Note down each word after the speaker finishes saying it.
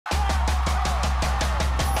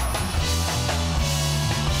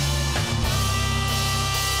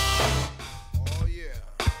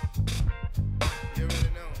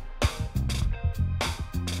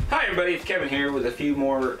everybody, it's Kevin here with a few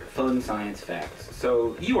more fun science facts.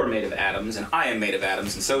 So, you are made of atoms, and I am made of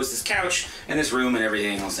atoms, and so is this couch, and this room, and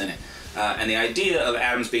everything else in it. And the idea of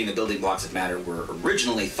atoms being the building blocks of matter were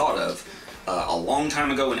originally thought of a long time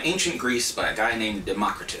ago in ancient Greece by a guy named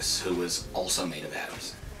Democritus, who was also made of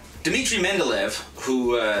atoms. Dmitri Mendeleev,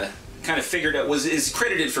 who kind of is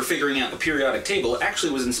credited for figuring out the periodic table,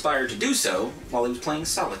 actually was inspired to do so while he was playing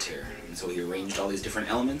solitaire. And so he arranged all these different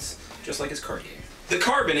elements, just like his card game. The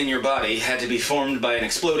carbon in your body had to be formed by an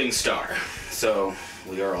exploding star. So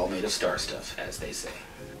we are all made of star stuff, as they say.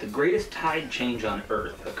 The greatest tide change on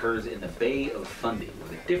Earth occurs in the Bay of Fundy, where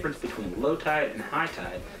the difference between low tide and high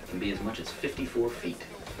tide can be as much as 54 feet.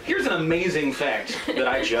 Here's an amazing fact that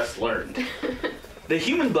I just learned. The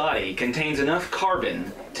human body contains enough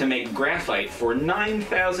carbon to make graphite for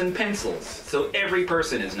 9,000 pencils. So every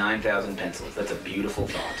person is 9,000 pencils. That's a beautiful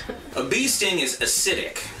thought. A bee sting is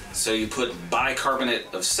acidic, so you put bicarbonate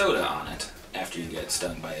of soda on it after you get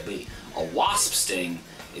stung by a bee. A wasp sting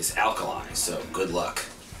is alkali, so good luck.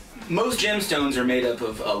 Most gemstones are made up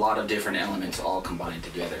of a lot of different elements all combined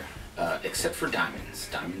together, except for diamonds.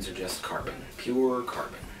 Diamonds are just carbon, pure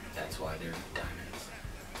carbon. That's why they're diamonds.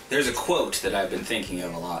 There's a quote that I've been thinking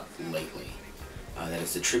of a lot lately that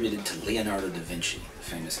is attributed to Leonardo da Vinci, the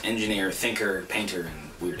famous engineer, thinker, painter,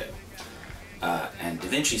 and weirdo. And da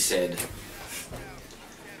Vinci said,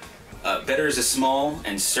 better is a small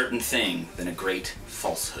and certain thing than a great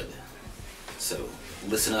falsehood. So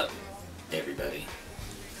listen up, everybody.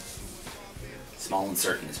 Small and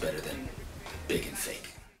certain is better than big and fake.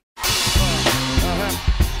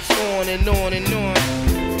 On and on and on.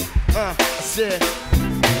 I said,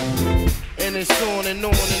 and it's on and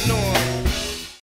on and on.